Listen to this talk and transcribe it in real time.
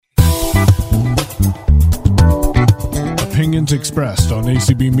opinions expressed on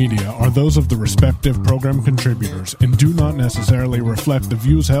ACB Media are those of the respective program contributors and do not necessarily reflect the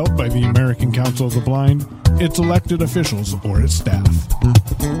views held by the American Council of the Blind, its elected officials, or its staff.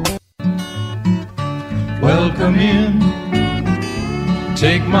 Welcome in,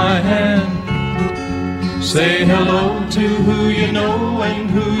 take my hand, say hello to who you know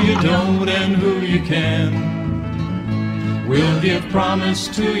and who you don't and who you can. We'll give promise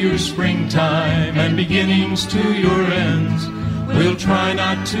to your springtime and beginnings to your ends. We'll try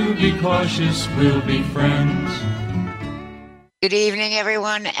not to be cautious, we'll be friends. Good evening,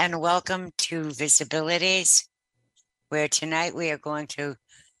 everyone, and welcome to VISAbilities, where tonight we are going to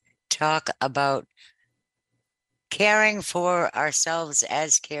talk about caring for ourselves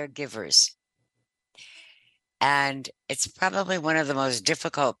as caregivers. And it's probably one of the most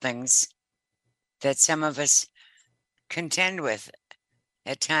difficult things that some of us contend with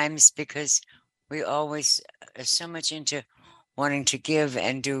at times, because we always are so much into wanting to give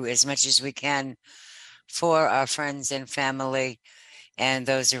and do as much as we can for our friends and family and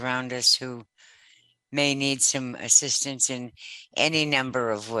those around us who may need some assistance in any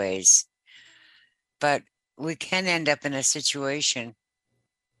number of ways. But we can end up in a situation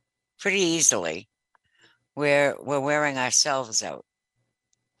pretty easily where we're wearing ourselves out,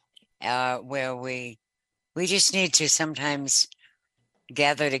 where we just need to sometimes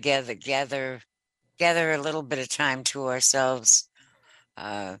gather together, gather a little bit of time to ourselves,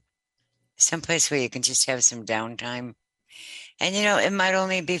 someplace where you can just have some downtime. And, you know, it might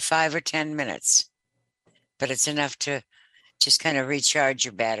only be 5 or 10 minutes, but it's enough to just kind of recharge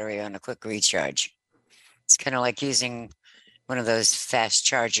your battery on a quick recharge. It's kind of like using one of those fast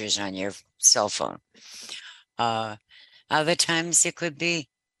chargers on your cell phone. Other times it could be,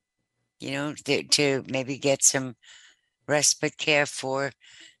 you know, to maybe get some respite care for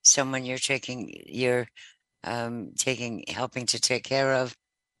someone helping to take care of,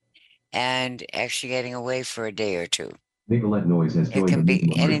 and actually getting away for a day or two. Nicolette Noyes has joined. It can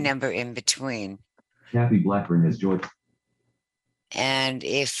be any number in between. Kathy Blackburn has joined. And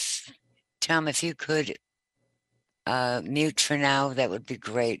Tom, if you could mute for now, that would be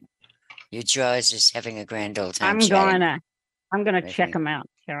great. Your jaw is just having a grand old time. I'm gonna check them out.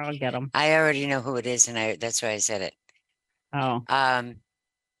 Here, I'll get them. I already know who it is, and that's why I said it. Oh.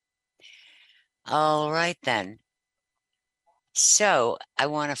 All right then. So I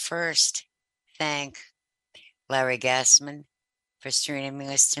want to first thank Larry Gassman for streaming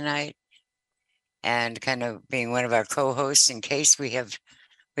us tonight and kind of being one of our co-hosts in case we have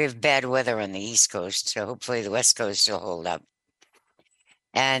bad weather on the East Coast. So hopefully the West Coast will hold up.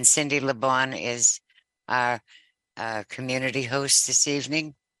 And Cindy LeBon is our community host this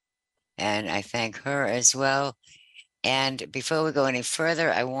evening, and I thank her as well. And before we go any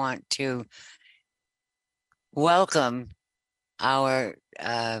further, I want to welcome our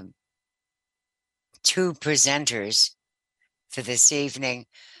two presenters for this evening,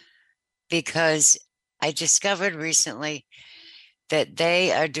 because I discovered recently that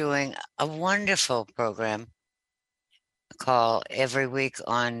they are doing a wonderful program call every week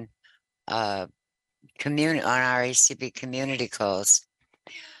on our ACB community calls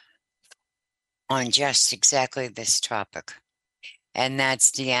on just exactly this topic. And that's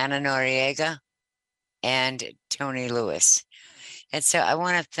Deanna Noriega and Tony Lewis. And so I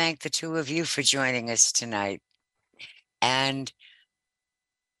want to thank the two of you for joining us tonight. And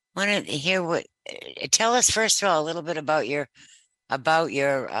want to hear tell us first of all a little bit about your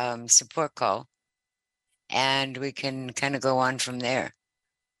support call, and we can kind of go on from there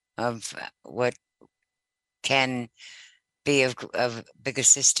of what can be of big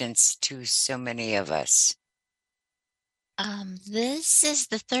assistance to so many of us. This is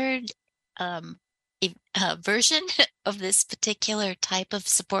the third version of this particular type of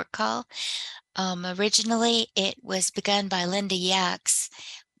support call. Originally, it was begun by Linda Yaks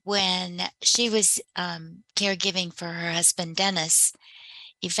when she was caregiving for her husband, Dennis.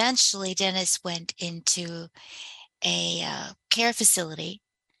 Eventually, Dennis went into a care facility,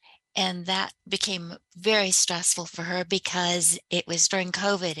 and that became very stressful for her because it was during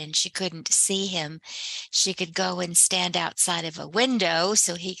COVID and she couldn't see him. She could go and stand outside of a window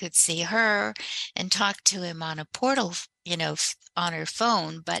so he could see her and talk to him on a portal, on her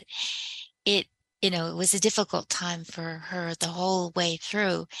phone. But it was a difficult time for her the whole way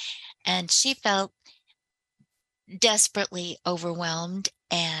through. And she felt desperately overwhelmed.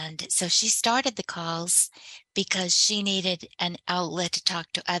 And so she started the calls because she needed an outlet to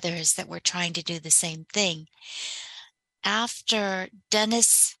talk to others that were trying to do the same thing. After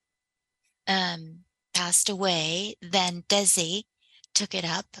Dennis passed away, then Desi took it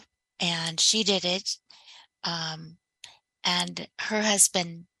up and she did it. And her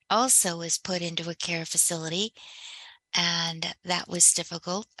husband also was put into a care facility, and that was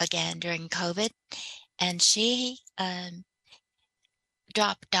difficult again during COVID. And she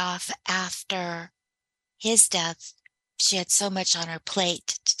dropped off after his death. She had so much on her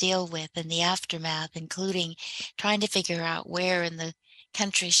plate to deal with in the aftermath, including trying to figure out where in the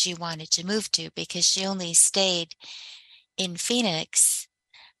country she wanted to move to, because she only stayed in Phoenix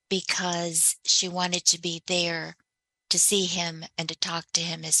because she wanted to be there to see him and to talk to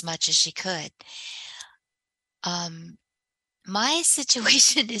him as much as she could. My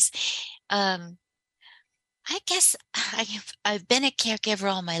situation is, I guess I've been a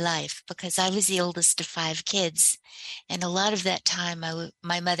caregiver all my life because I was the oldest of 5 kids. And a lot of that time,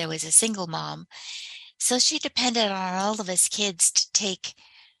 my mother was a single mom. So she depended on all of us kids to take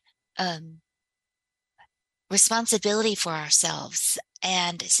responsibility for ourselves.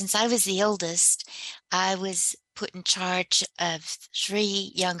 And since I was the oldest, I was put in charge of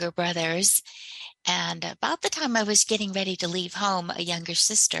 3 younger brothers. And about the time I was getting ready to leave home, a younger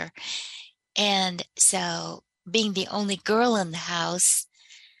sister. And so, being the only girl in the house,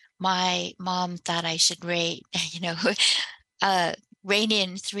 my mom thought I should rein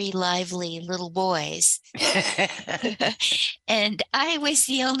in 3 lively little boys. And I was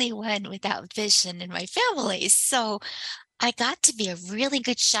the only one without vision in my family. So I got to be a really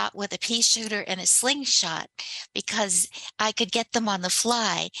good shot with a pea shooter and a slingshot because I could get them on the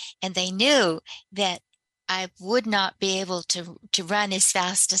fly, and they knew that I would not be able to run as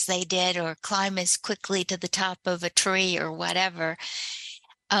fast as they did or climb as quickly to the top of a tree or whatever.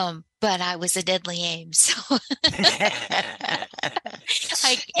 But I was a deadly aim. So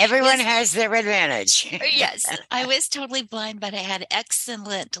everyone has their advantage. Yes, I was totally blind, but I had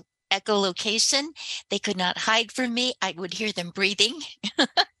excellent echolocation. They could not hide from me. I would hear them breathing.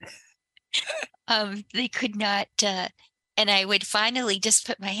 They could not, and I would finally just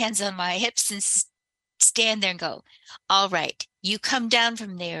put my hands on my hips and stand there and go, all right, you come down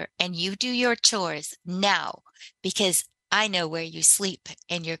from there and you do your chores now, because I know where you sleep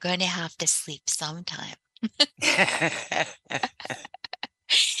and you're going to have to sleep sometime.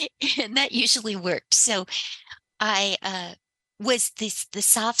 And that usually worked. So I was the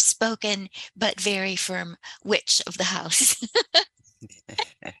soft-spoken but very firm witch of the house,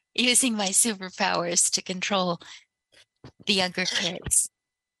 using my superpowers to control the younger kids.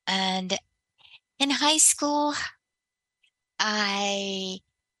 And in high school, I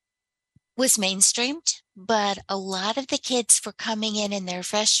was mainstreamed, but a lot of the kids were coming in their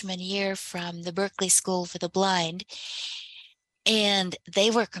freshman year from the Berkeley School for the Blind, and they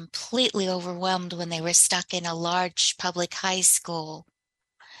were completely overwhelmed when they were stuck in a large public high school.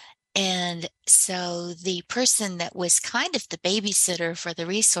 And so the person that was kind of the babysitter for the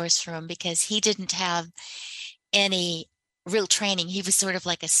resource room, because he didn't have any real training, he was sort of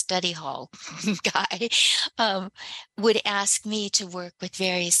like a study hall guy, would ask me to work with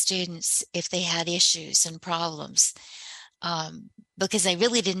various students if they had issues and problems, because I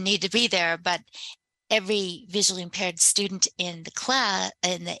really didn't need to be there, but every visually impaired student in the class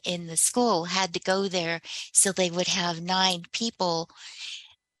in the school had to go there, so they would have 9 people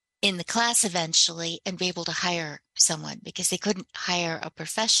in the class eventually and be able to hire someone, because they couldn't hire a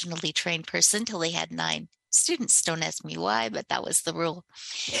professionally trained person till they had 9 students. Don't ask me why, but that was the rule.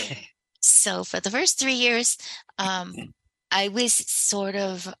 So for the first 3 years, I was sort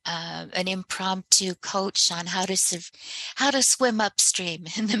of an impromptu coach on how to swim upstream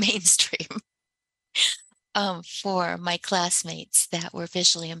in the mainstream for my classmates that were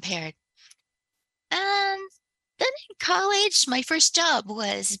visually impaired. And then in college, my first job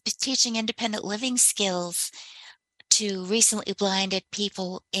was teaching independent living skills to recently blinded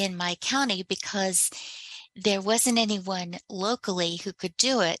people in my county, because there wasn't anyone locally who could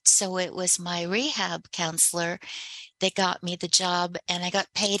do it. So it was my rehab counselor that got me the job, and I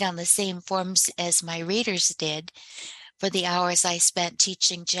got paid on the same forms as my readers did for the hours I spent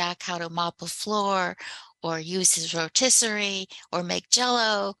teaching Jack how to mop a floor or use his rotisserie or make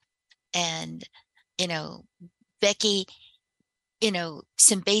Jell-O, and, Becky,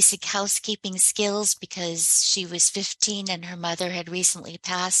 some basic housekeeping skills, because she was 15 and her mother had recently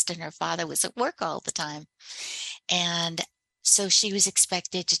passed and her father was at work all the time. And so she was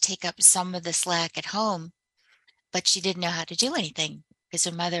expected to take up some of the slack at home, but she didn't know how to do anything because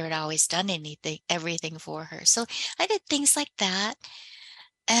her mother had always done everything for her. So I did things like that.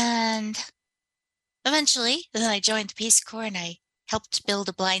 And eventually, then I joined the Peace Corps and I helped build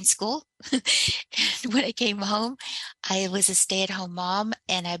a blind school. And when I came home, I was a stay-at-home mom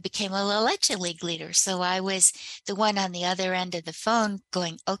and I became a election league leader. So I was the one on the other end of the phone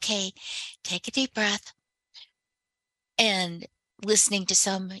going, okay, take a deep breath. and listening to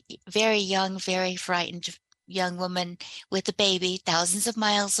some very young, very frightened young woman with a baby thousands of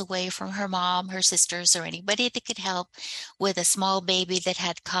miles away from her mom, her sisters, or anybody that could help, with a small baby that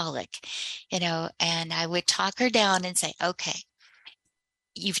had colic, and I would talk her down and say, okay,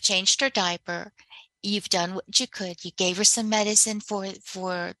 you've changed her diaper. You've done what you could. You gave her some medicine for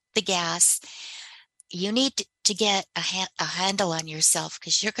the gas. You need to get a handle on yourself,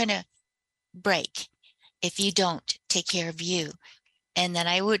 because you're going to break if you don't take care of you. And then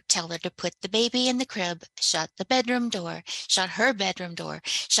I would tell her to put the baby in the crib, shut the bedroom door, shut her bedroom door,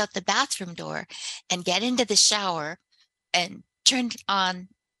 shut the bathroom door, and get into the shower and turn on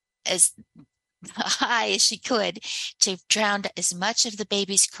as high as she could to drown as much of the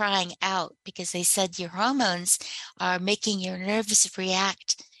baby's crying out, because they said your hormones are making your nerves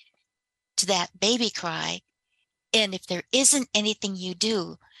react to that baby cry. And if there isn't anything you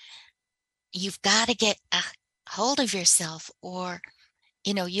do, you've got to get a hold of yourself, or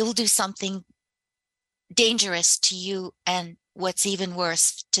you'll do something dangerous to you, and what's even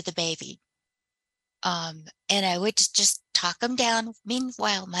worse, to the baby. And I would just talk them down.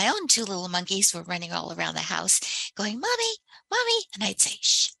 Meanwhile, my own two little monkeys were running all around the house going, "Mommy, Mommy." And I'd say,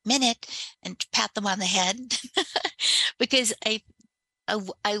 "Shh, minute," and pat them on the head because I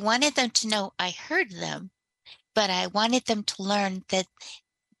wanted them to know I heard them, but I wanted them to learn that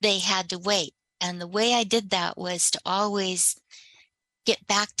they had to wait. And the way I did that was to always get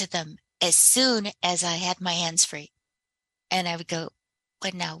back to them as soon as I had my hands free. And I would go,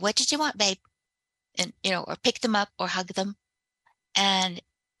 "What now? What did you want, babe?" And, or pick them up or hug them. And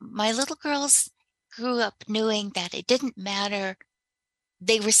my little girls grew up knowing that it didn't matter.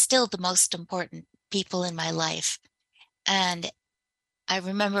 They were still the most important people in my life. And I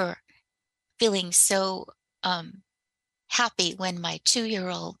remember feeling so happy when my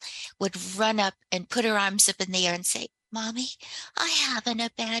 2-year-old would run up and put her arms up in the air and say, "Mommy, I having a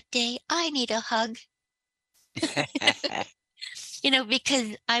bad day. I need a hug."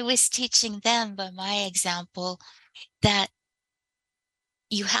 Because I was teaching them by my example that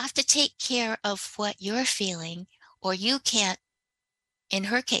you have to take care of what you're feeling, or you can't, in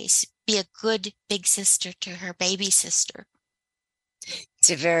her case, be a good big sister to her baby sister. It's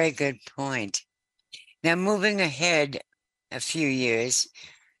a very good point. Now, moving ahead a few years,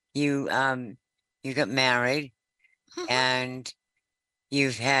 you got married, and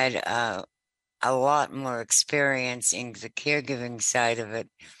you've had a lot more experience in the caregiving side of it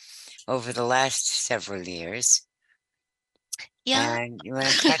over the last several years. Yeah. And you want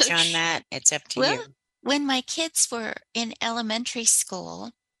to touch on that? It's up to Well, you. when my kids were in elementary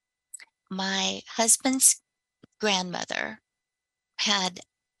school, my husband's grandmother had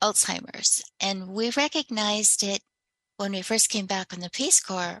Alzheimer's, and we recognized it when we first came back from the Peace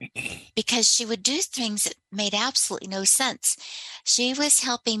Corps, because she would do things that made absolutely no sense. She was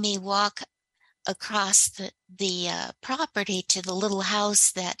helping me walk across the property to the little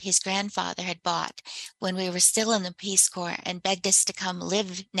house that his grandfather had bought when we were still in the Peace Corps, and begged us to come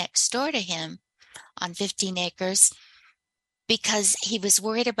live next door to him on 15 acres because he was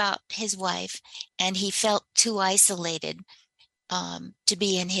worried about his wife, and he felt too isolated to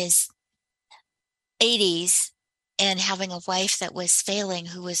be in his 80s and having a wife that was failing,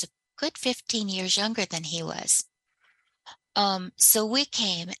 who was a good 15 years younger than he was. So we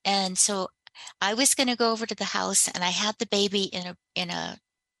came, and so I was going to go over to the house, and I had the baby in a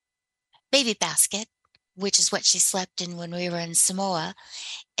baby basket, which is what she slept in when we were in Samoa.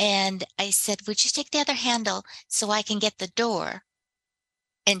 And I said, "Would you take the other handle so I can get the door?"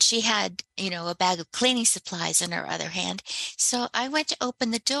 And she had, a bag of cleaning supplies in her other hand. So I went to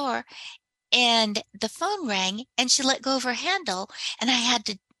open the door, and the phone rang, and she let go of her handle, and I had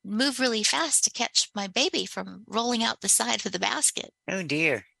to move really fast to catch my baby from rolling out the side of the basket. Oh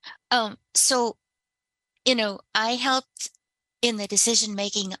dear. So, I helped in the decision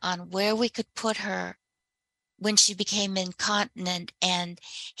making on where we could put her when she became incontinent, and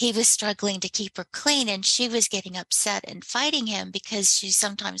he was struggling to keep her clean, and she was getting upset and fighting him because she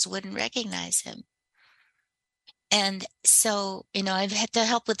sometimes wouldn't recognize him. And so, I've had to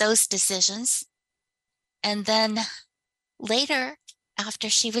help with those decisions. And then later, after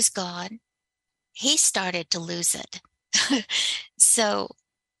she was gone, he started to lose it. So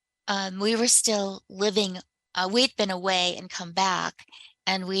we were still living, we'd been away and come back,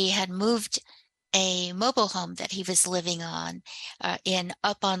 and we had moved a mobile home that he was living on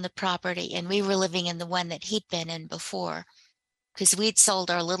up on the property, and we were living in the one that he'd been in before, because we'd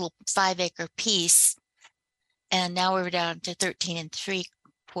sold our little 5-acre piece, and now we're down to 13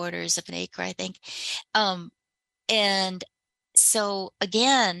 3/4 of an acre, I think. And So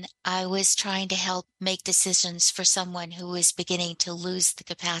again, I was trying to help make decisions for someone who was beginning to lose the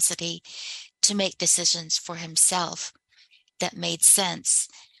capacity to make decisions for himself that made sense.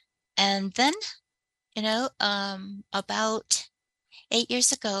 And then, about 8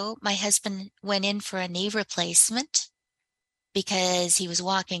 years ago, my husband went in for a knee replacement because he was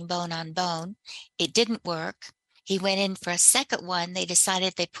walking bone on bone. It didn't work. He went in for a second one. They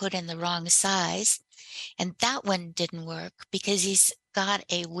decided they put in the wrong size, and that one didn't work because he's got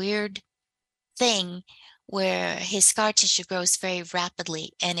a weird thing where his scar tissue grows very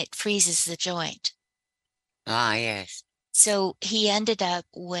rapidly and it freezes the joint. Ah, yes. So he ended up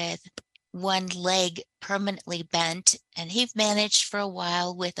with one leg permanently bent, and he managed for a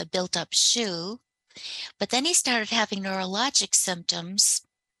while with a built-up shoe. But then he started having neurologic symptoms,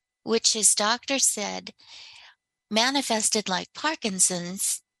 which his doctor said manifested like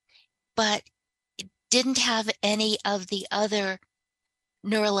Parkinson's, but didn't have any of the other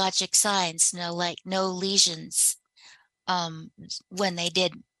neurologic signs, like no lesions when they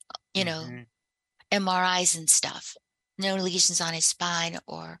did, MRIs and stuff, no lesions on his spine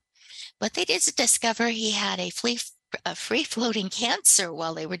but they did discover he had a free-floating cancer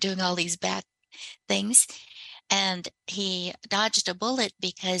while they were doing all these bad things. And he dodged a bullet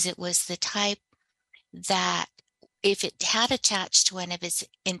because it was the type that if it had attached to one of his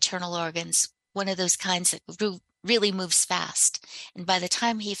internal organs, one of those kinds that really moves fast. And by the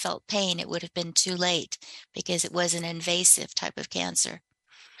time he felt pain, it would have been too late because it was an invasive type of cancer.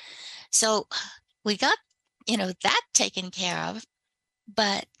 So we got, that taken care of.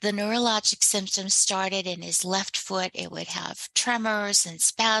 But the neurologic symptoms started in his left foot. It would have tremors and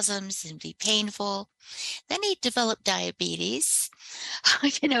spasms and be painful. Then he developed diabetes,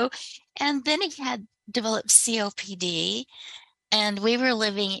 and then he had developed COPD. And we were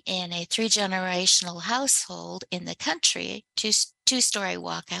living in a 3-generational household in the country, two-story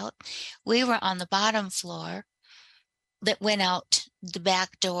walkout. We were on the bottom floor that went out the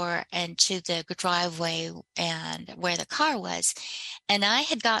back door and to the driveway and where the car was. And I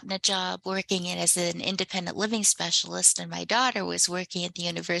had gotten a job working as an independent living specialist, and my daughter was working at the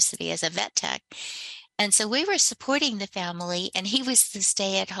university as a vet tech. And so we were supporting the family, and he was the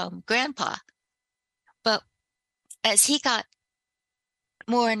stay-at-home grandpa. But as he got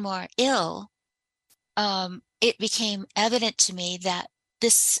more and more ill, it became evident to me that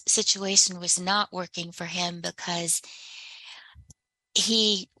this situation was not working for him because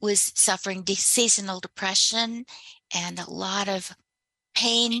he was suffering seasonal depression and a lot of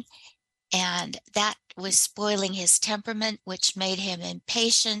pain, and that was spoiling his temperament, which made him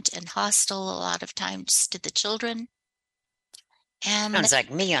impatient and hostile a lot of times to the children. And sounds like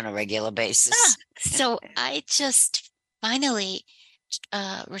me on a regular basis. So I just finally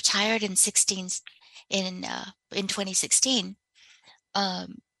retired in 2016,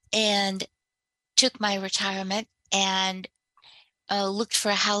 and took my retirement and looked for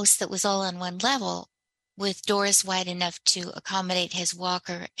a house that was all on one level with doors wide enough to accommodate his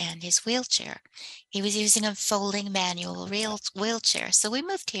walker and his wheelchair. He was using a folding manual wheelchair. So we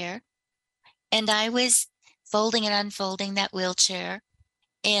moved here, and I was folding and unfolding that wheelchair.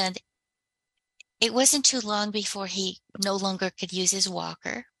 And it wasn't too long before he no longer could use his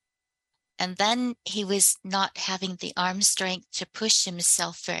walker. And then he was not having the arm strength to push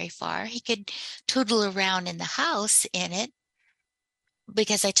himself very far. He could tootle around in the house in it,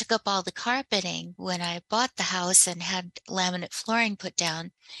 because I took up all the carpeting when I bought the house and had laminate flooring put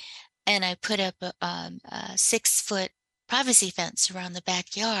down. And I put up a 6-foot privacy fence around the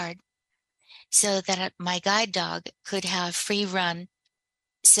backyard so that my guide dog could have free run,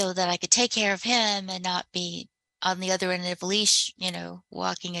 so that I could take care of him and not be on the other end of a leash,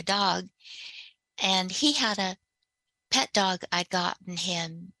 walking a dog. And he had a pet dog I'd gotten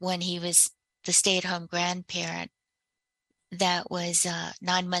him when he was the stay-at-home grandparent. That was a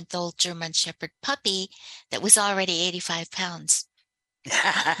 9-month-old German Shepherd puppy that was already 85 pounds.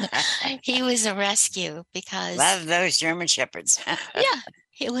 He was a rescue because... Love those German Shepherds. Yeah,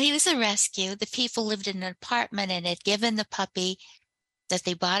 he was a rescue. The people lived in an apartment and had given the puppy that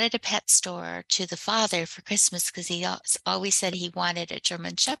they bought at a pet store to the father for Christmas because he always said he wanted a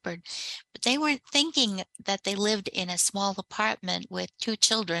German Shepherd. But they weren't thinking that they lived in a small apartment with 2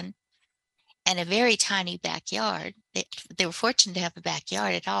 children and a very tiny backyard. They were fortunate to have a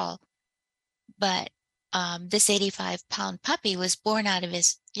backyard at all. But this 85-pound puppy was bored out of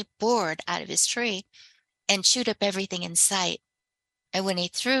his tree and chewed up everything in sight. And when he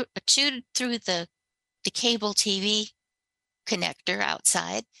chewed through the cable TV connector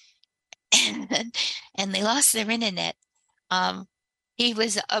outside, and they lost their internet, he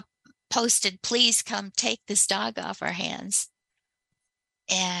was posted, "Please come take this dog off our hands."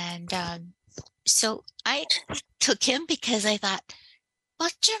 And so I took him because I thought, well,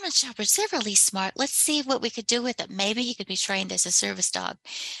 German Shepherds, they're really smart. Let's see what we could do with him. Maybe he could be trained as a service dog.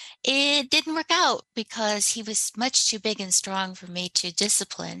 It didn't work out because he was much too big and strong for me to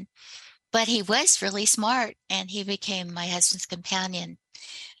discipline, but he was really smart and he became my husband's companion.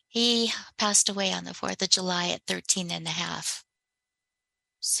 He passed away on the 4th of July at 13 and a half.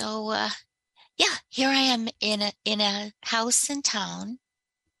 So, yeah, here I am in a house in town.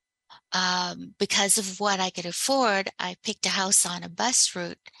 Because of what I could afford, I picked a house on a bus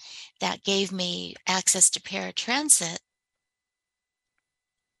route that gave me access to paratransit.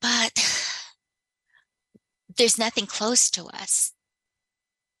 But there's nothing close to us.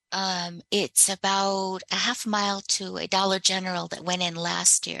 It's about a half mile to a Dollar General that went in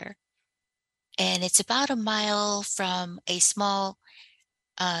last year. And it's about a mile from a small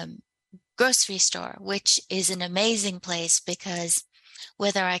grocery store, which is an amazing place because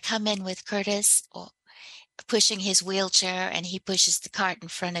whether I come in with Curtis or pushing his wheelchair and he pushes the cart in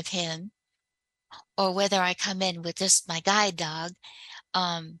front of him, or whether I come in with just my guide dog,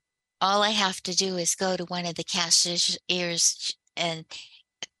 all I have to do is go to one of the cashiers and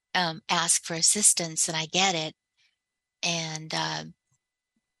ask for assistance, and I get it. And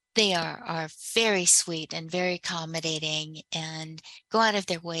they are very sweet and very accommodating and go out of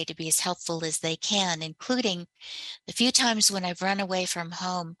their way to be as helpful as they can, including the few times when I've run away from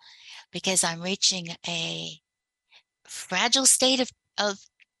home because I'm reaching a fragile state of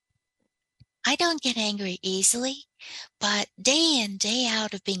I don't get angry easily, but day in, day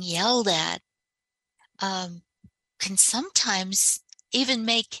out of being yelled at can sometimes even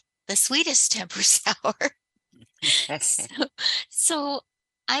make the sweetest temper sour. So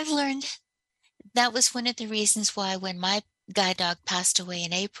I've learned that was one of the reasons why when my guide dog passed away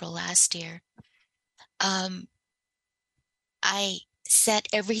in April last year, I set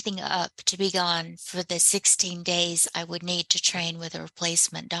everything up to be gone for the 16 days I would need to train with a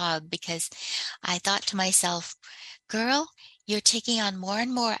replacement dog, because I thought to myself, girl, you're taking on more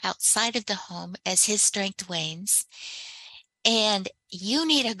and more outside of the home as his strength wanes, and you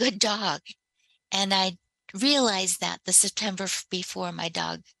need a good dog. And I realized that the September before my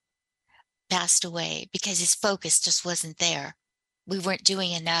dog passed away because his focus just wasn't there. We weren't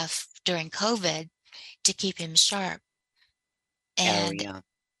doing enough during COVID to keep him sharp. And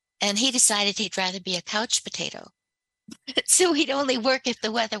and he decided he'd rather be a couch potato. So he'd only work if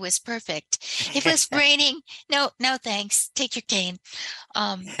the weather was perfect. If it was raining, no thanks. Take your cane.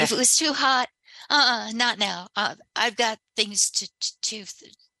 If it was too hot, not now. I've got things to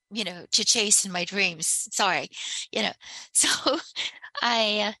to chase in my dreams. Sorry, So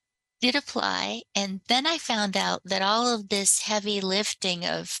I did apply, and then I found out that all of this heavy lifting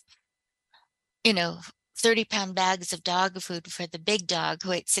of 30-pound bags of dog food for the big dog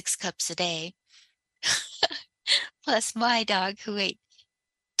who ate 6 cups a day, plus my dog who ate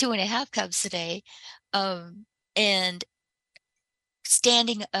 2.5 cups a day, and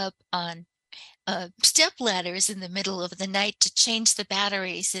standing up on step ladders in the middle of the night to change the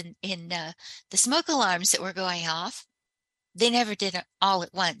batteries in the smoke alarms that were going off. They never did it all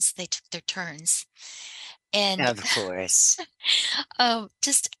at once. They took their turns. And of course,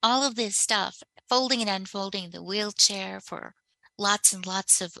 just all of this stuff, folding and unfolding the wheelchair for lots and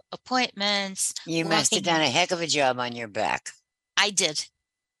lots of appointments. You must have done a heck of a job on your back. I did.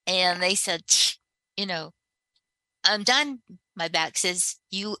 And they said, I'm done. My back says,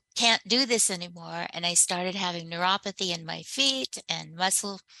 you can't do this anymore. And I started having neuropathy in my feet and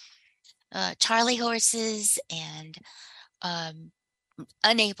muscle Charlie horses, and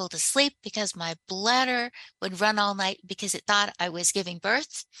unable to sleep because my bladder would run all night because it thought I was giving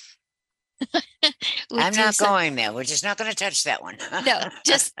birth. I'm not going there. We're just not going to touch that one. No,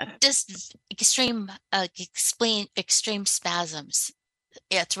 just extreme spasms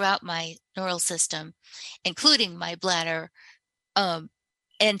throughout my neural system, including my bladder.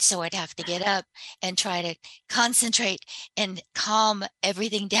 And so I'd have to get up and try to concentrate and calm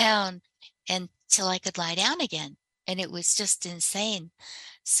everything down until I could lie down again. And it was just insane.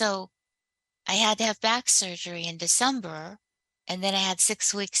 So I had to have back surgery in December. And then I had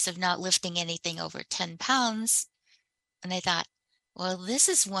 6 weeks of not lifting anything over 10 pounds. And I thought, well, this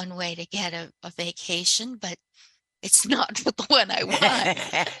is one way to get a vacation, but it's not the one I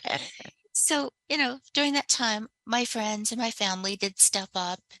want. So, during that time, my friends and my family did step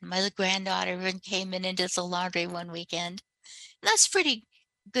up. And my granddaughter even came in and did the laundry one weekend. And that's pretty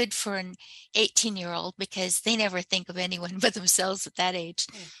good for an 18-year-old because they never think of anyone but themselves at that age.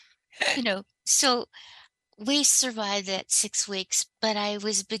 So we survived that 6 weeks, but I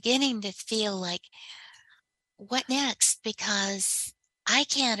was beginning to feel like, what next? Because I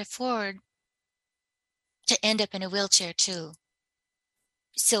can't afford to end up in a wheelchair too.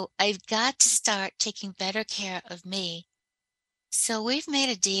 So I've got to start taking better care of me. So we've made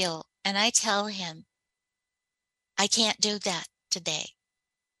a deal, and I tell him, I can't do that today,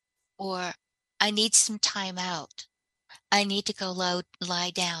 or I need some time out. I need to go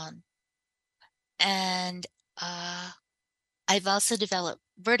lie down. And I've also developed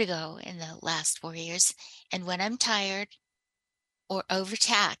vertigo in the last 4 years. And when I'm tired or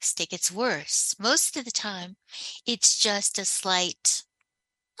overtaxed, it gets worse. Most of the time, it's just a slight,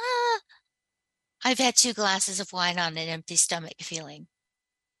 I've had 2 glasses of wine on an empty stomach feeling.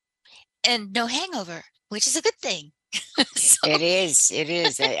 And no hangover, which is a good thing. So, It is. It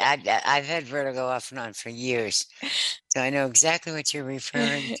is. I've had vertigo off and on for years, so I know exactly what you're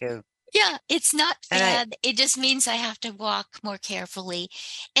referring to. yeah, it's not And bad. It just means I have to walk more carefully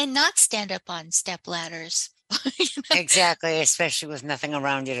and not stand up on step ladders. exactly, especially with nothing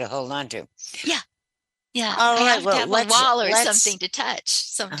around you to hold on to. Yeah. Yeah. All I right. have to Well, have a let's wall or something to touch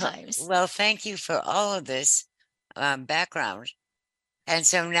sometimes. Well, thank you for all of this background. And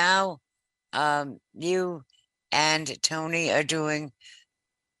so now, you and Tony are doing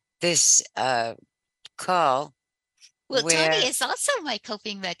this call. Well, where Tony is also my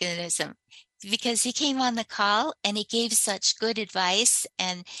coping mechanism because he came on the call and he gave such good advice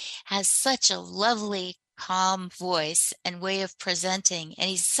and has such a lovely, calm voice and way of presenting. And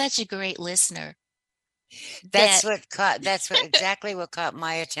he's such a great listener. that's exactly what caught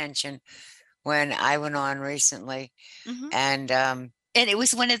my attention when I went on recently. Mhm. And it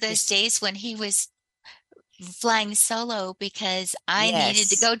was one of those just- days when he was flying solo because I needed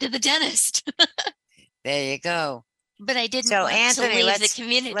to Yes. go to the dentist. There you go. But I didn't So, want Anthony, to leave the let's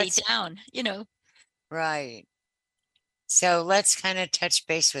community down. right. So let's kind of touch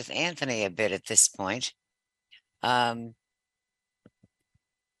base with Anthony a bit at this point. Okay.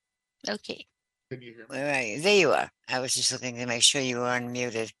 Can you hear me? All right, there you are. I was just looking to make sure you were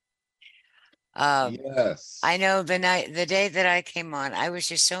unmuted. Yes. I know the day that I came on, I was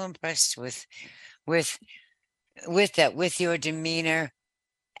just so impressed with your demeanor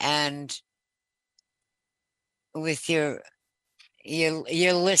and with your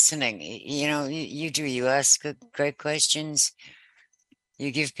listening. You ask great questions.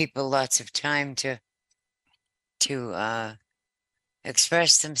 You give people lots of time to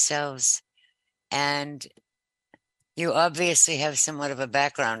express themselves, and you obviously have somewhat of a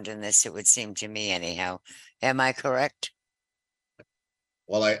background in this, it would seem to me anyhow. Am I correct?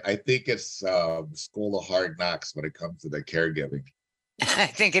 Well, I think it's school of hard knocks when it comes to the caregiving. I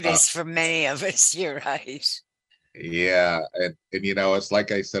think it is for many of us. You're right. Yeah, and it's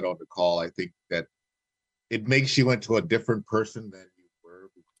like I said on the call, I think that it makes you into a different person than you were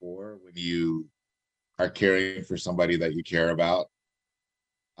before when you are caring for somebody that you care about.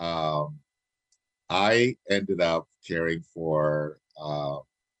 I ended up caring for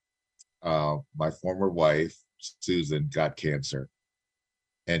my former wife, Susan, got cancer.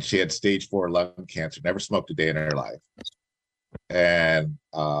 And she had stage 4 lung cancer, never smoked a day in her life. And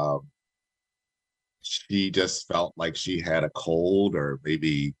she just felt like she had a cold or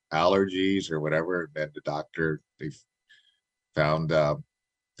maybe allergies or whatever. And then the doctor, they found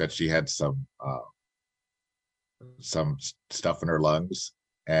that she had some stuff in her lungs,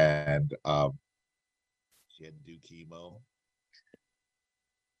 and she had to do chemo.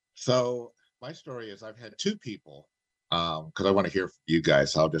 So my story is I've had 2 people, because I want to hear from you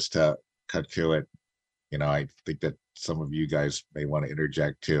guys. I'll just cut to it. I think that some of you guys may want to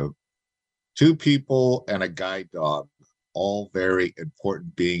interject too. 2 people and a guide dog, all very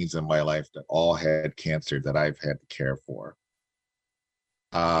important beings in my life that all had cancer that I've had to care for.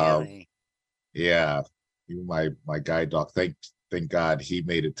 Really? Yeah, my guide dog. Thank God he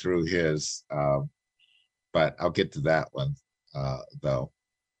made it through his. But I'll get to that one though,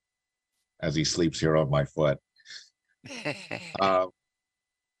 as he sleeps here on my foot.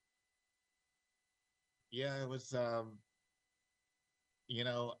 Yeah, it was.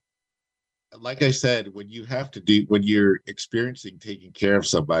 Like I said, when you're experiencing taking care of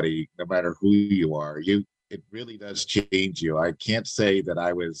somebody, no matter who you are, it really does change you. I can't say that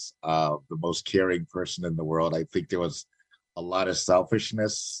I was the most caring person in the world. I think there was a lot of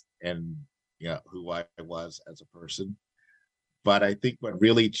selfishness in who I was as a person. But I think what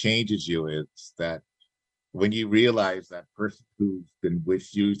really changes you is that when you realize that person who's been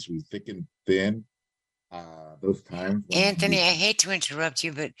with you through thick and thin, those times. Anthony, I hate to interrupt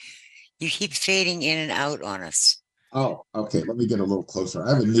you, but you keep fading in and out on us. Oh, okay. Let me get a little closer. I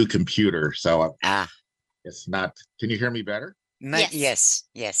have a new computer, so it's not. Can you hear me better? Yes.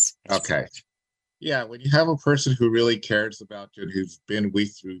 Yes. Okay. Yeah, when you have a person who really cares about you and who's been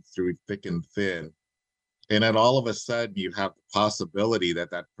with you through thick and thin, and then all of a sudden you have the possibility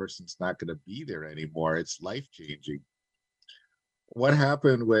that that person's not going to be there anymore, it's life changing. What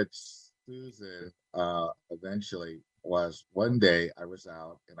happened with Susan eventually was one day I was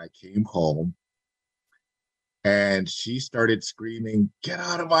out and I came home and she started screaming, "Get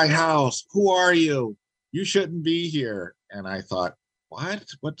out of my house! Who are you? You shouldn't be here." And I thought, what?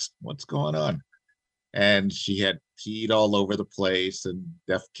 What's going on? And she had peed all over the place and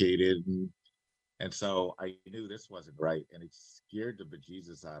defecated, and so I knew this wasn't right, and it scared the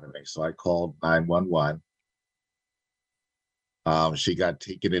bejesus out of me. So I called 911. She got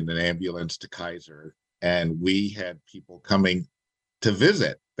taken in an ambulance to Kaiser, and we had people coming to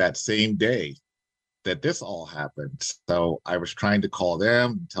visit that same day that this all happened. So I was trying to call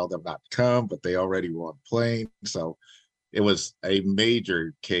them and tell them not to come, but they already were on the plane. So it was a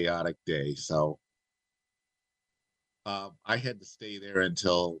major chaotic day. So I had to stay there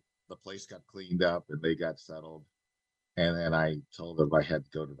until the place got cleaned up and they got settled. And then I told them I had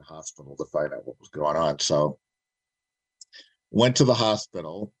to go to the hospital to find out what was going on. So went to the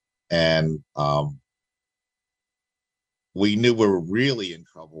hospital, and we knew we were really in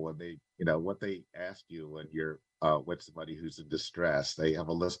trouble when they, what they ask you when you're with somebody who's in distress. They have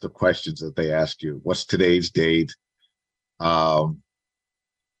a list of questions that they ask you. What's today's date? Where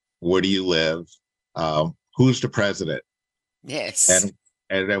do you live? Who's the president? Yes.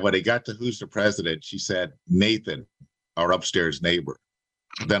 And then when they got to who's the president, she said, Nathan, our upstairs neighbor.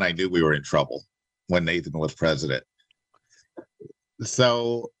 Then I knew we were in trouble when Nathan was president.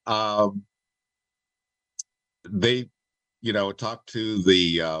 So they, talked to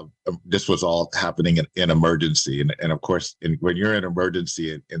the, this was all happening in emergency. And of course, when you're in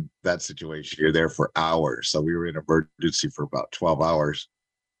emergency in that situation, you're there for hours. So we were in emergency for about 12 hours.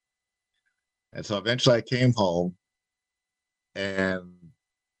 And so eventually I came home, and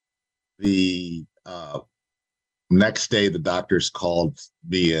the next day the doctors called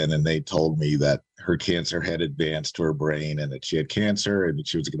me in and they told me that her cancer had advanced to her brain and that she had cancer and that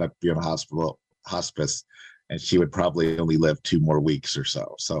she was going to be in a hospice, and she would probably only live 2 more weeks or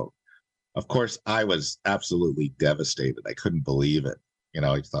so. So of course I was absolutely devastated. I couldn't believe it.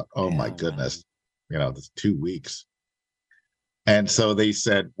 I thought, oh my goodness, this 2 weeks. And so they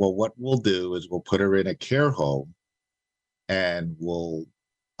said, well, what we'll do is we'll put her in a care home, and we'll,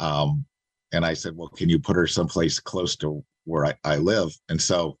 and I said, well, can you put her someplace close to where I live? And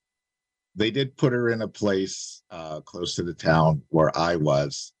so they did put her in a place close to the town where I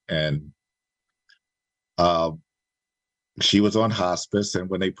was. And she was on hospice. And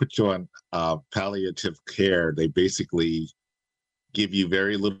when they put you on palliative care, they basically give you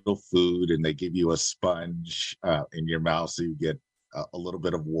very little food, and they give you a sponge in your mouth so you get a little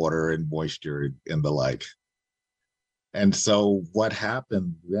bit of water and moisture and the like. And so what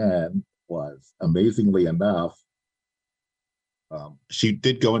happened then was, amazingly enough, she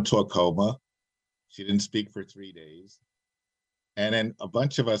did go into a coma. She didn't speak for 3 days. And then a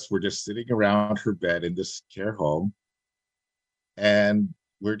bunch of us were just sitting around her bed in this care home, and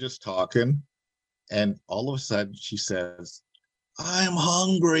we're just talking. And all of a sudden she says, I'm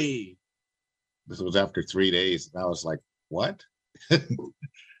hungry. This was after 3 days. And I was like, what?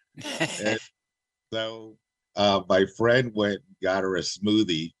 And so my friend went and got her a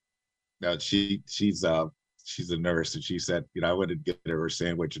smoothie. Now she's a nurse, and she said, I went to get her a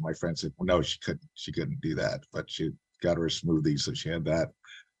sandwich, and my friend said, well, no, she couldn't do that, but she got her a smoothie, so she had that.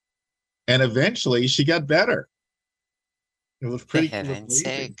 And eventually she got better. It was pretty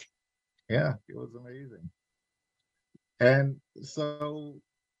amazing. Yeah, it was amazing. And so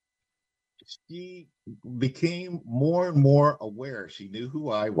she became more and more aware. She knew who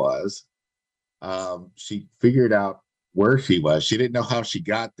I was. She figured out where she was. She didn't know how she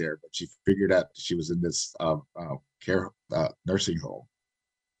got there, but she figured out she was in this nursing home.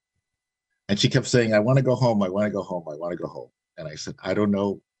 And she kept saying, I want to go home. I want to go home. I want to go home. And I said, I don't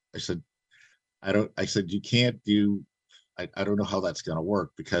know. I said, you can't do, I don't know how that's going to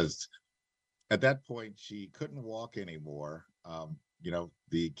work, because at that point she couldn't walk anymore.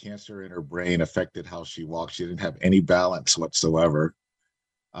 The cancer in her brain affected how she walked. She didn't have any balance whatsoever.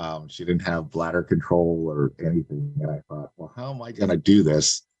 She didn't have bladder control or anything. And I thought, well, how am I going to do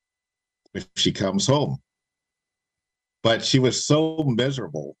this if she comes home? But she was so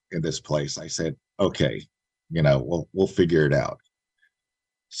miserable in this place. I said, okay, we'll figure it out.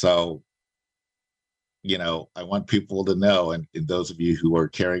 So, I want people to know, and those of you who are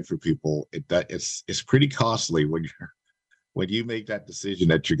caring for people, it's pretty costly when you make that decision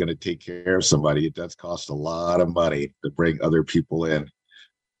that you're going to take care of somebody. It does cost a lot of money to bring other people in.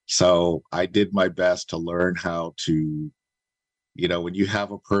 So I did my best to learn how to, when you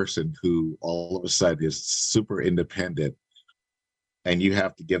have a person who all of a sudden is super independent and you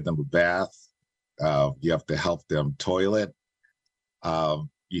have to give them a bath, you have to help them toilet,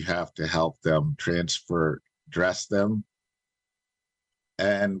 you have to help them dress them.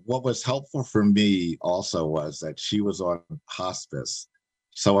 And what was helpful for me also was that she was on hospice.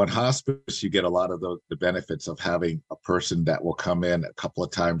 So on hospice, you get a lot of the benefits of having a person that will come in a couple of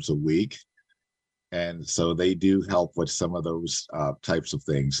times a week. And so they do help with some of those types of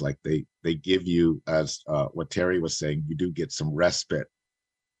things. Like they give you, as what Terry was saying, you do get some respite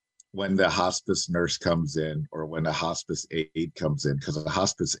when the hospice nurse comes in or when the hospice aide comes in, because the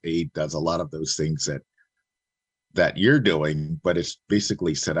hospice aide does a lot of those things that you're doing, but it's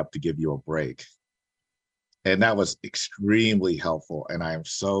basically set up to give you a break. And that was extremely helpful. And I am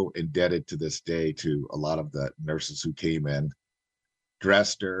so indebted to this day to a lot of the nurses who came in,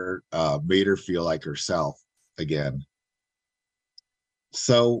 dressed her, made her feel like herself again.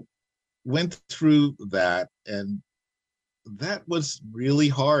 So went through that, and that was really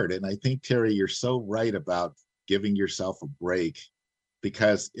hard. And I think, Terry, you're so right about giving yourself a break,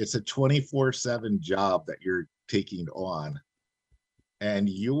 because it's a 24/7 job that you're taking on. And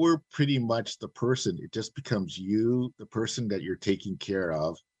you're pretty much the person, it just becomes you, the person that you're taking care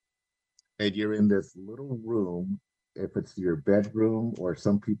of. And you're in this little room, if it's your bedroom, or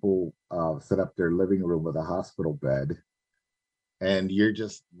some people set up their living room with a hospital bed. And you're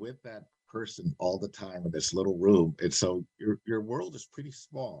just with that person all the time in this little room. And so your world is pretty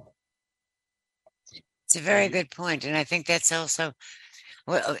small. It's a very good point. And I think that's also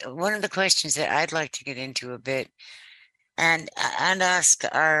one of the questions that I'd like to get into a bit and ask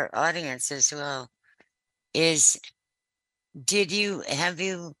our audience as well is, have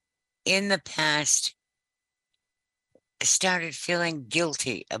you in the past started feeling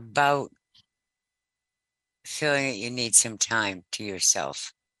guilty about feeling that you need some time to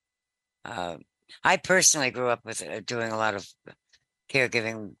yourself? I personally grew up with doing a lot of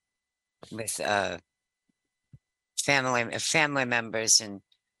caregiving with family members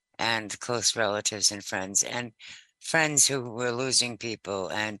and close relatives and friends who were losing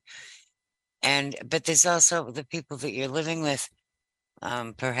people, but there's also the people that you're living with,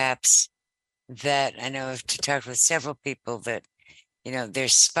 perhaps, that I know I've talked with several people that, their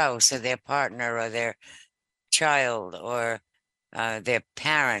spouse or their partner or their child or their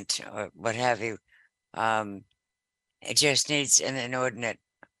parent or what have you, it just needs an inordinate,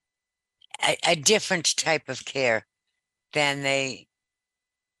 a different type of care than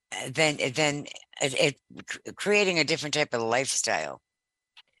creating a different type of lifestyle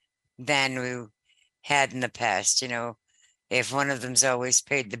than we had in the past. If one of them's always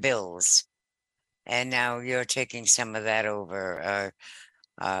paid the bills and now you're taking some of that over,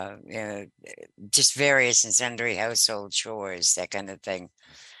 or just various and sundry household chores, that kind of thing.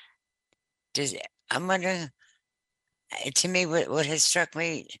 I'm wondering, to me, what has struck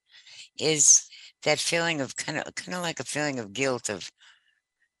me is that feeling of kind of like a feeling of guilt of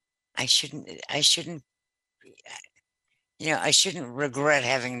I shouldn't I shouldn't regret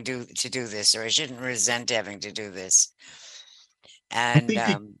having to do this, or I shouldn't resent having to do this. And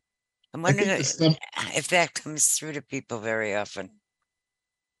I'm wondering if that comes through to people very often.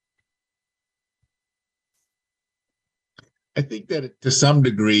 I think that to some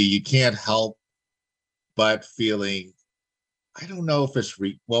degree you can't help but feeling, I don't know if it's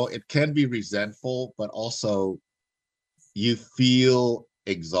it can be resentful, but also you feel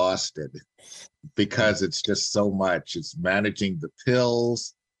exhausted because it's just so much. It's managing the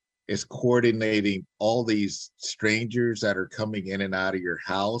pills, it's coordinating all these strangers that are coming in and out of your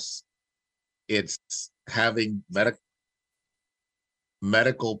house. It's having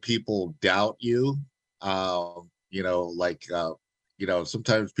medical people doubt you.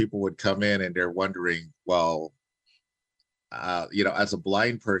 Sometimes people would come in and they're wondering, well, as a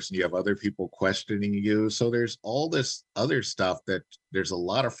blind person, you have other people questioning you. So there's all this other stuff that there's a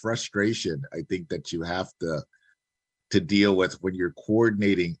lot of frustration, I think, that you have to deal with when you're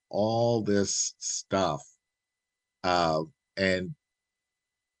coordinating all this stuff. And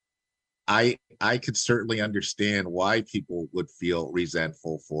I could certainly understand why people would feel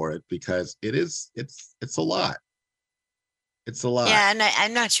resentful for it, because it's a lot. It's a lot. Yeah, and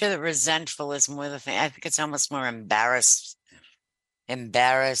I'm not sure that resentful is more the thing. I think it's almost more embarrassed,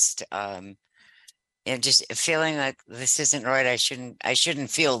 just feeling like this isn't right. I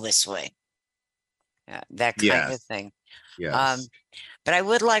shouldn't feel this way. That kind of thing. Yes. But I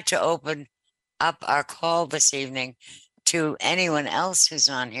would like to open up our call this evening to anyone else who's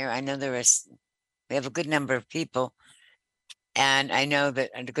on here. I know we have a good number of people. And I know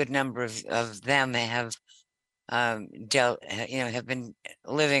that a good number of them have have been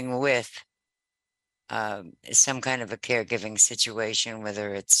living with some kind of a caregiving situation,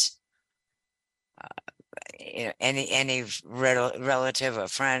 whether it's any relative or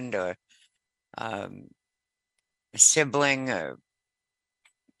friend or um, sibling or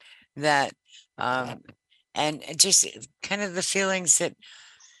that, and just kind of the feelings that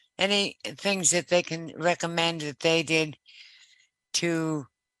any things that they can recommend that they did to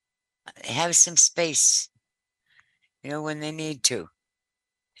have some space, when they need to,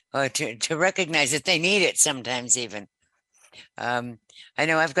 or to recognize that they need it sometimes even. I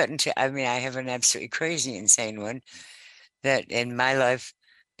know I've gotten to, I have an absolutely crazy, insane one that in my life,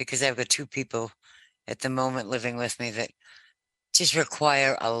 because I've got two people at the moment living with me that just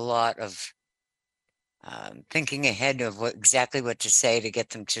require a lot of thinking ahead of exactly what to say to get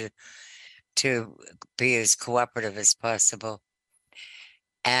them to be as cooperative as possible.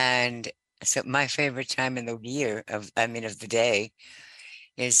 And so my favorite time in the year of the day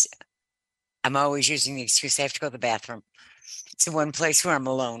is I'm always using the excuse I have to go to the bathroom. It's the one place where I'm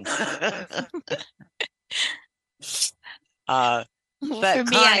alone. Well, But for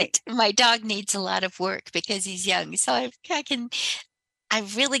me, Connie, my dog needs a lot of work because he's young. So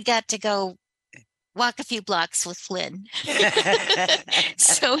I've really got to go walk a few blocks with Flynn.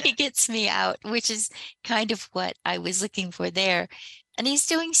 So he gets me out, which is kind of what I was looking for there. And he's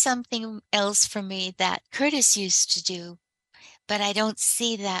doing something else for me that Curtis used to do, but I don't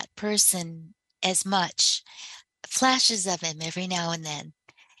see that person as much. Flashes of him every now and then.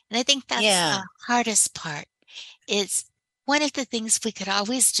 And I think that's Yeah. the hardest part. Is one of the things we could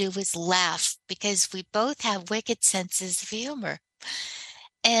always do was laugh because we both have wicked senses of humor.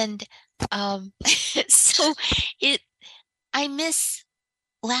 And so I miss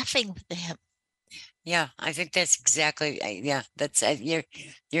laughing with him. Yeah, I think that's exactly, that's,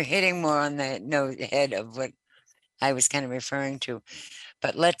 you're hitting more on the head of what I was kind of referring to.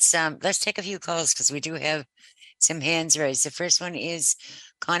 But let's take a few calls because we do have some hands raised. The first one is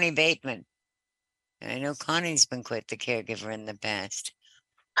Connie Bateman. And I know Connie's been quite the caregiver in the past.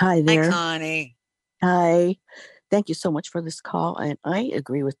 Hi there. Hi, Connie. Hi. Thank you so much for this call. And I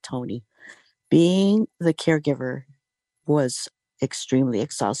agree with Tony. Being the caregiver was extremely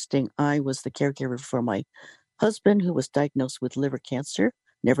exhausting. I was the caregiver for my husband who was diagnosed with liver cancer,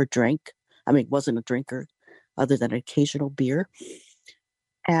 never drank. Wasn't a drinker other than occasional beer.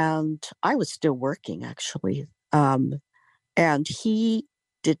 And I was still working actually. And he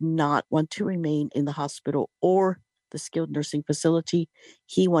did not want to remain in the hospital or the skilled nursing facility.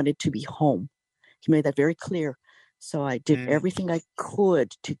 He wanted to be home. He made that very clear. So I did everything I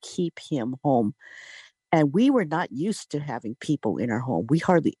could to keep him home. And we were not used to having people in our home. We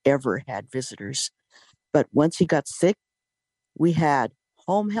hardly ever had visitors. But once he got sick, we had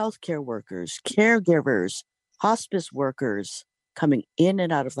home health care workers, caregivers, hospice workers coming in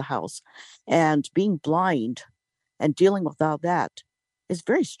and out of the house. And being blind and dealing with all that is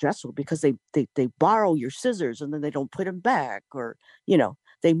very stressful because they borrow your scissors and then they don't put them back, or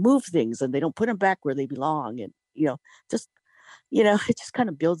they move things and they don't put them back where they belong, and just it just kind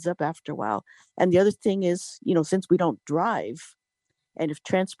of builds up after a while. And the other thing is, since we don't drive, and if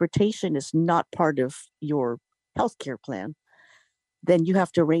transportation is not part of your healthcare plan, then you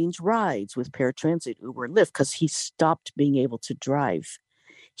have to arrange rides with paratransit, Uber, Lyft, because he stopped being able to drive.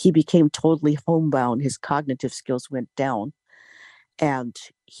 He became totally homebound. His cognitive skills went down and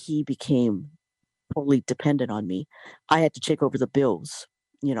he became totally dependent on me. I had to take over the bills.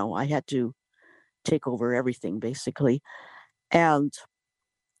 I had to take over everything basically. And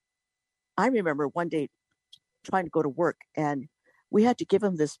I remember one day trying to go to work and we had to give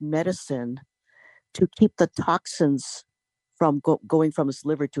him this medicine to keep the toxins from going from his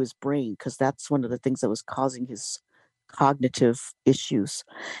liver to his brain, because that's one of the things that was causing his cognitive issues.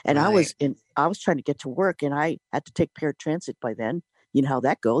 And Right. I was trying to get to work and I had to take paratransit by then. You know how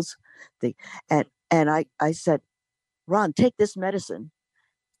that goes. I said, Ron, take this medicine.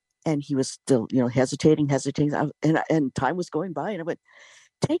 And he was still, hesitating. And time was going by. And I went,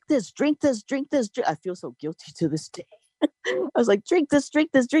 take this, drink this, drink this. I feel so guilty to this day. I was like, drink this,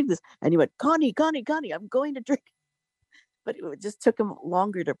 drink this, drink this. And he went, Connie, I'm going to drink. But it just took him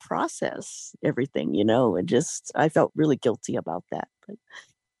longer to process everything, and just, I felt really guilty about that. But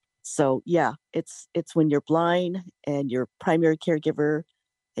so, yeah, it's when you're blind and you're primary caregiver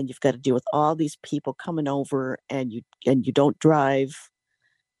and you've got to deal with all these people coming over and you don't drive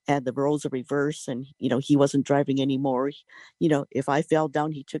and the roles are reversed and, he wasn't driving anymore. If I fell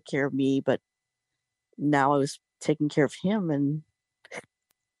down, he took care of me, but now I was taking care of him and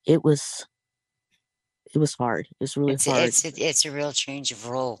it was It was hard. It was really hard. It's a real change of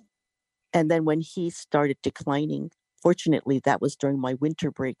role. And then when he started declining, fortunately, that was during my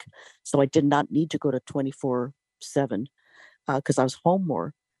winter break. So I did not need to go to 24/7 because I was home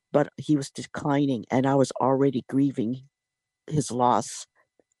more. But he was declining, and I was already grieving his loss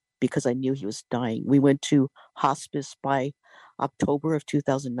because I knew he was dying. We went to hospice by October of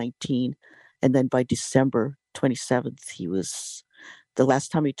 2019. And then by December 27th, the last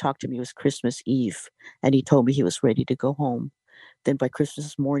time he talked to me was Christmas Eve. And he told me he was ready to go home. Then by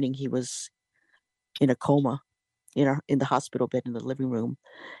Christmas morning, he was in a coma in the hospital bed in the living room.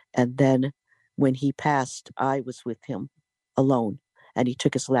 And then when he passed, I was with him alone. And he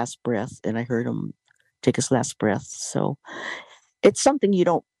took his last breath, and I heard him take his last breath. So it's something you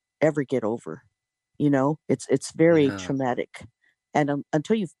don't ever get over. It's very traumatic. And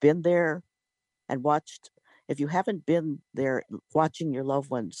until you've been there and watched, if you haven't been there watching your loved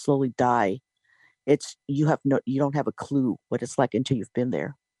one slowly die, you don't have a clue what it's like until you've been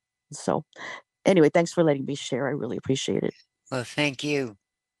there. So anyway, thanks for letting me share. I really appreciate it. Well, thank you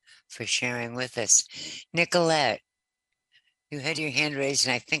for sharing with us. Nicolette, you had your hand raised,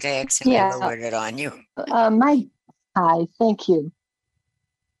 and I think I accidentally lowered it on you. Hi, thank you.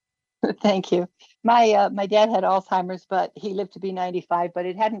 Thank you. My dad had Alzheimer's, but he lived to be 95, but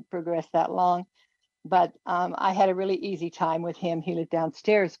it hadn't progressed that long. But I had a really easy time with him. He lived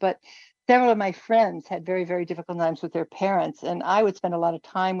downstairs, but several of my friends had very, very difficult times with their parents, and I would spend a lot of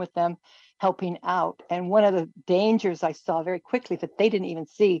time with them helping out. And one of the dangers I saw very quickly that they didn't even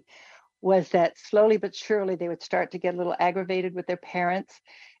see was that slowly but surely they would start to get a little aggravated with their parents.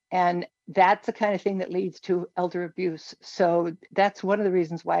 And that's the kind of thing that leads to elder abuse. So that's one of the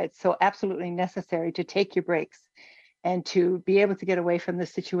reasons why it's so absolutely necessary to take your breaks and to be able to get away from the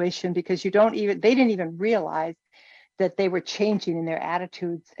situation, because they didn't even realize that they were changing in their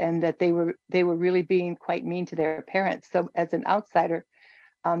attitudes and that they were really being quite mean to their parents. So as an outsider,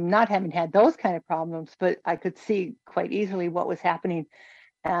 not having had those kind of problems, but I could see quite easily what was happening.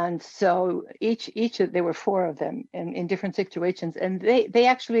 And so there were 4 of them in different situations, and they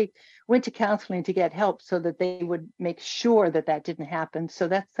actually went to counseling to get help so that they would make sure that didn't happen. So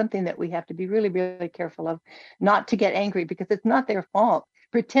that's something that we have to be really, really careful of, not to get angry because it's not their fault.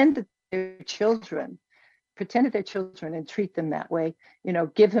 Pretend that they're children and treat them that way.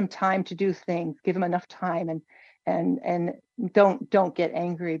 Give them time to do things, give them enough time, and don't get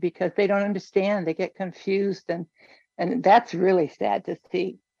angry because they don't understand. They get confused, and that's really sad to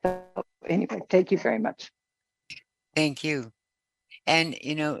see. So anyway, thank you very much. Thank you. And,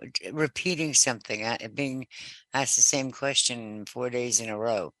 repeating something, being asked the same question 4 days in a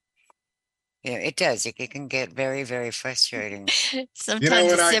row. It does. It can get very, very frustrating.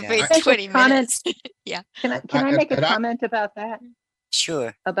 Sometimes it's every 20 minutes. Yeah. Can I make a comment about that?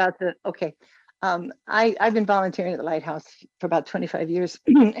 Sure. Okay. I've been volunteering at the Lighthouse for about 25 years,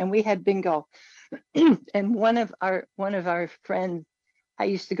 and we had bingo. And one of our friends, I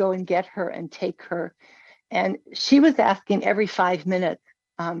used to go and get her and take her, and she was asking every 5 minutes,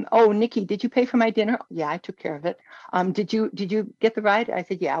 "Oh, Nikki, did you pay for my dinner?" "Yeah, I took care of it." Did you get the ride?" I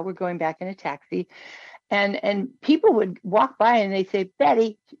said, "Yeah, we're going back in a taxi." And people would walk by and they say,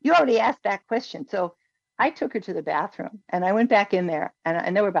 "Betty, you already asked that question." So I took her to the bathroom and I went back in there,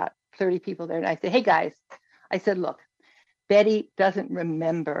 and there were about 30 people there. And I said, "Hey guys," I said, "Look, Betty doesn't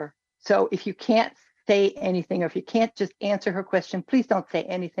remember. So if you can't say anything, or if you can't just answer her question, please don't say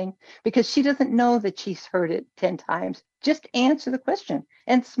anything, because she doesn't know that she's heard it 10 times. Just answer the question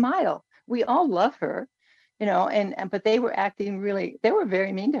and smile. We all love her, but they were they were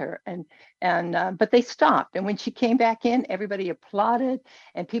very mean to her, but they stopped. And when she came back in, everybody applauded,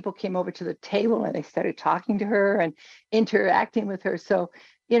 and people came over to the table and they started talking to her and interacting with her. So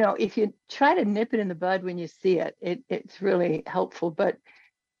if you try to nip it in the bud when you see it, it's really helpful. But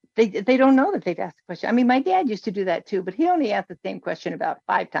they don't know that they've asked the question. I mean, my dad used to do that too, but he only asked the same question about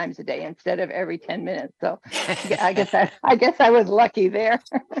 5 times a day instead of every 10 minutes. So I guess I was lucky there.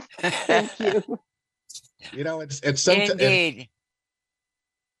 Thank you. It's something. Indeed.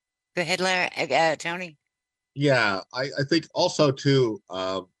 Go ahead, Larry, Tony. Yeah, I think also too,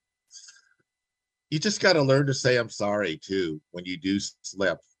 you just got to learn to say I'm sorry too when you do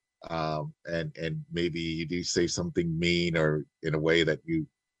slip, and maybe you do say something mean or in a way that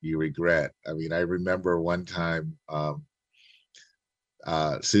you regret. I mean, I remember one time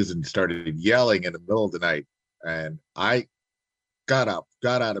Susan started yelling in the middle of the night, and I got up,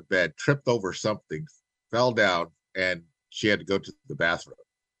 got out of bed, tripped over something, fell down, and she had to go to the bathroom.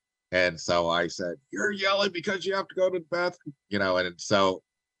 And so I said, "You're yelling because you have to go to the bathroom,"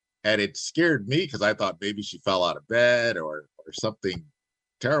 and it scared me because I thought maybe she fell out of bed or something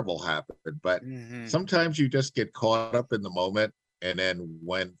terrible happened. But Mhm. sometimes you just get caught up in the moment, and then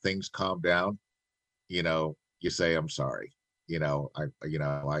when things calm down, you say, I'm sorry.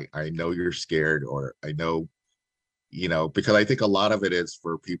 I know you're scared, or I know, because I think a lot of it is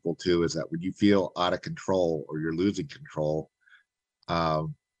for people too, is that when you feel out of control or you're losing control,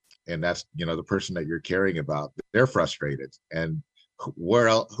 um, and that's, the person that you're caring about, they're frustrated. And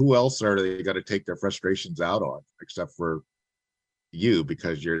who else are they going to take their frustrations out on except for you,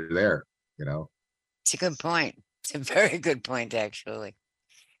 because you're there, It's a good point. It's a very good point, actually.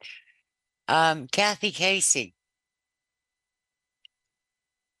 Kathy Casey.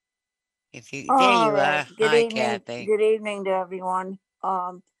 There All you right. are. Good Hi, evening. Kathy. Good evening to everyone.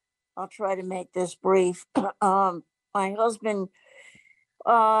 I'll try to make this brief. My husband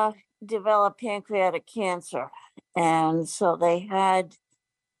developed pancreatic cancer, and so they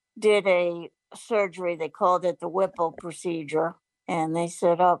did a surgery. They called it the Whipple procedure, and they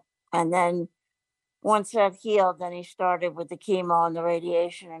set up. And then once that healed, then he started with the chemo and the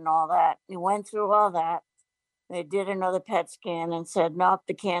radiation and all that. He went through all that. They did another PET scan and said, nope,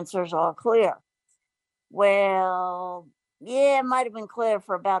 the cancer's all clear. Well, yeah, it might have been clear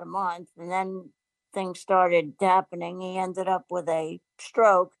for about a month, and then things started happening. He ended up with a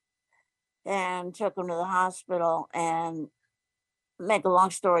stroke and took him to the hospital. And make a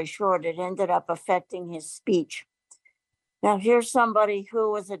long story short, it ended up affecting his speech. Now, here's somebody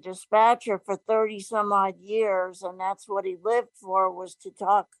who was a dispatcher for 30 some odd years, and that's what he lived for, was to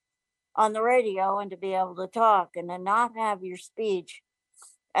talk on the radio and to be able to talk and to not have your speech.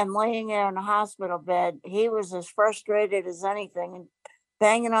 And laying there in a hospital bed, he was as frustrated as anything, and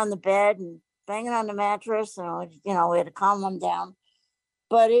banging on the bed and banging on the mattress, and we had to calm him down.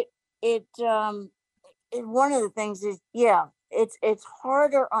 But one of the things is, yeah, it's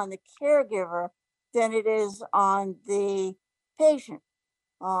harder on the caregiver than it is on the patient,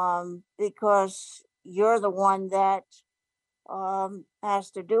 because you're the one that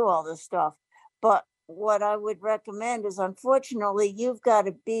has to do all this stuff. But what I would recommend is, unfortunately, you've got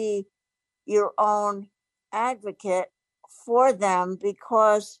to be your own advocate for them,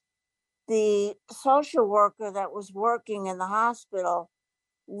 because the social worker that was working in the hospital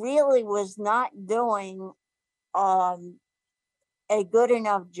really was not doing um, a good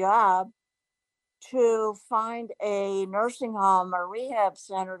enough job to find a nursing home or rehab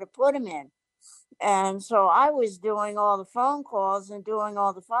center to put him in. And so I was doing all the phone calls and doing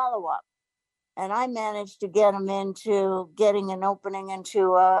all the follow up. And I managed to get him into getting an opening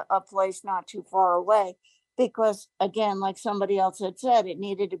into a place not too far away, because, again, like somebody else had said, it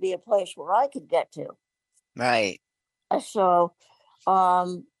needed to be a place where I could get to. Right. So,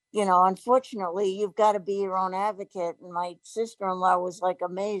 unfortunately, you've got to be your own advocate. And my sister-in-law was like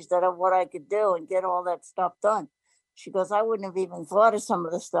amazed at what I could do and get all that stuff done. She goes, I wouldn't have even thought of some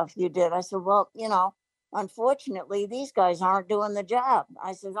of the stuff you did. I said, well, unfortunately, these guys aren't doing the job.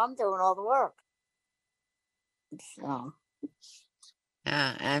 I said, I'm doing all the work. So.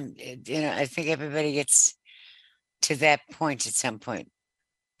 I think everybody gets to that point at some point,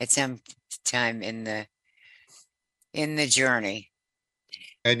 at some time in the journey.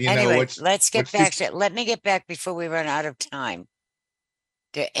 And anyway, let's get back to, let me get back before we run out of time.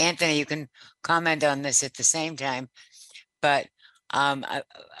 To Anthony, you can comment on this at the same time, but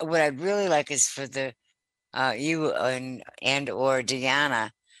what I'd really like is for you and or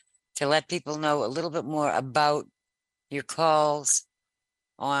Deanna to let people know a little bit more about your calls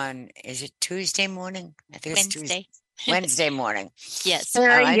on, is it Tuesday morning? I think it's Wednesday. Wednesday morning. Yes.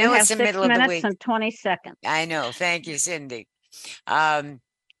 Sarah, I you know have it's the 6 middle of the minutes week. and 20 seconds. I know. Thank you, Cindy. So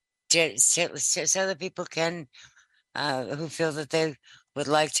that people can, who feel that they would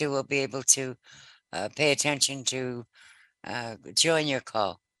like to, will be able to pay attention to join your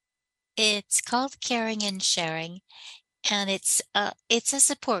call. It's called Caring and Sharing, and it's a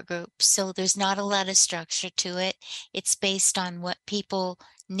support group, so there's not a lot of structure to it. It's based on what people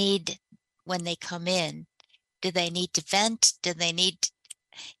need when they come in. Do they need to vent? Do they need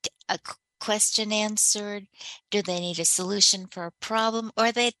a question answered? Do they need a solution for a problem?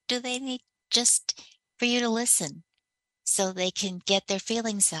 Or do they need just for you to listen so they can get their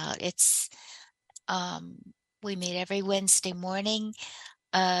feelings out? It's we meet every Wednesday morning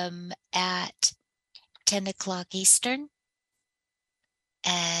at 10 o'clock Eastern.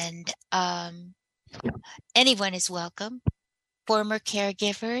 And anyone is welcome. Former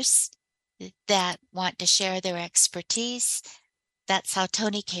caregivers that want to share their expertise. That's how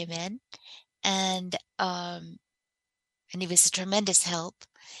Tony came in. And he was a tremendous help.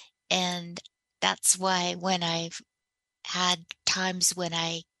 And that's why when I've had times when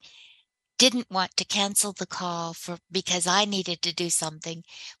I didn't want to cancel the call because I needed to do something,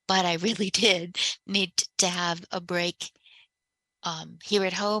 but I really did need to have a break here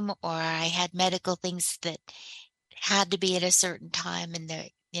at home, or I had medical things that had to be at a certain time, and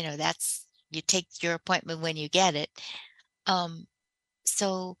that's, you take your appointment when you get it.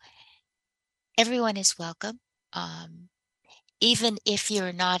 So everyone is welcome. Even if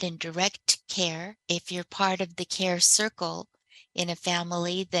you're not in direct care, if you're part of the care circle in a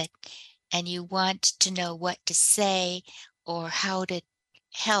family and you want to know what to say or how to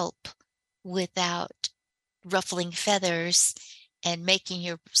help without ruffling feathers and making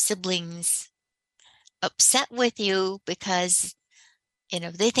your siblings upset with you because,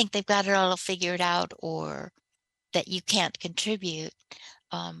 they think they've got it all figured out, or that you can't contribute.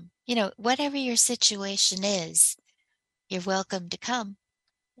 Whatever your situation is, you're welcome to come.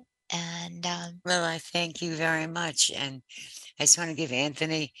 And Well, I thank you very much. And I just want to give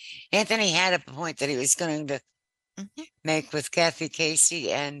Anthony had a point that he was going to make with Kathy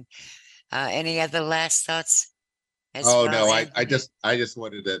Casey. And any other last thoughts? Oh no, I just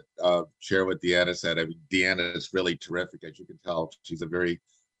wanted to share what Deanna said. I mean, Deanna is really terrific, as you can tell. She's a very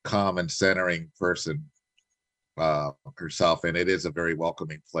calm and centering person herself, and it is a very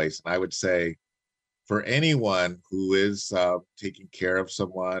welcoming place. And I would say, for anyone who is taking care of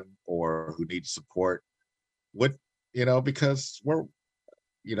someone or who needs support, because we're,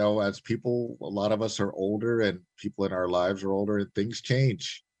 as people, a lot of us are older, and people in our lives are older, and things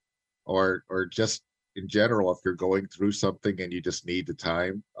change, or just in general, if you're going through something and you just need the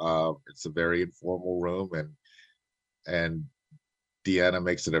time, it's a very informal room, and Deanna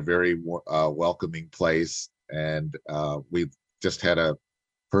makes it a very welcoming place. And we've just had a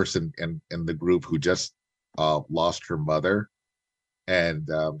person in the group who just lost her mother, and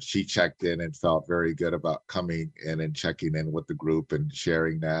she checked in and felt very good about coming in and checking in with the group and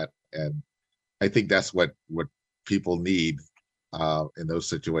sharing that. And I think that's what people need in those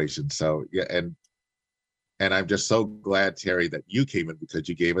situations. So yeah, and I'm just so glad, Terry, that you came in, because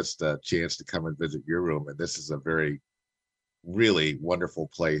you gave us the chance to come and visit your room. And this is a really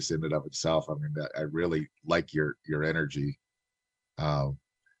wonderful place in and of itself. I mean, I really like your energy. I'm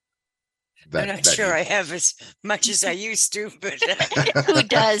not sure I have as much as I used to, but who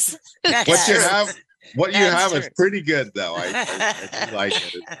does? What you have is pretty good, though. I do like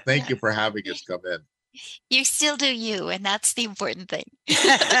it. And thank you for having us come in. You still do you, and that's the important thing.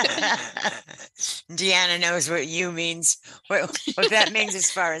 Deanna knows what you means, what that means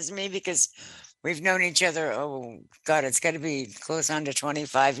as far as me, because we've known each other, oh God, it's got to be close on to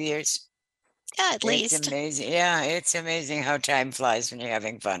 25 years. Yeah, at least. It's amazing. Yeah, it's amazing how time flies when you're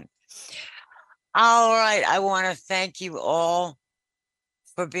having fun. All right, I want to thank you all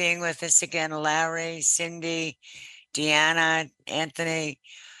for being with us again, Larry, Cindy, Deanna, Anthony.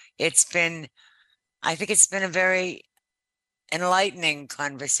 I think it's been a very enlightening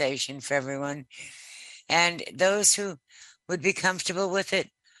conversation for everyone. And those who would be comfortable with it,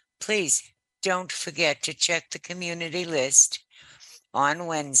 please don't forget to check the community list on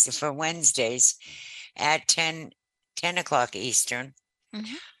Wednesday for Wednesdays at 10 o'clock Eastern.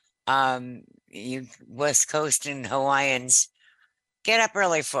 You West Coast and Hawaiians, get up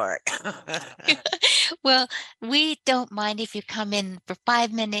early for it. Well, we don't mind if you come in for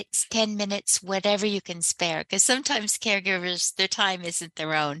 5 minutes, 10 minutes, whatever you can spare, because sometimes caregivers, their time isn't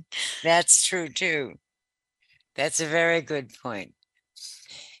their own. That's true too. That's a very good point.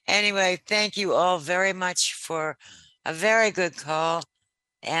 Anyway, thank you all very much for a very good call.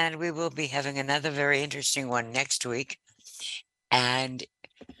 And we will be having another very interesting one next week. And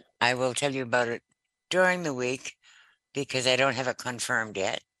I will tell you about it during the week, because I don't have it confirmed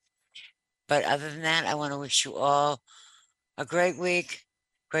yet. But other than that, I want to wish you all a great week,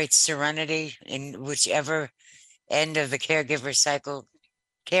 great serenity in whichever end of the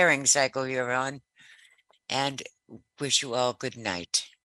caring cycle you're on, and wish you all good night.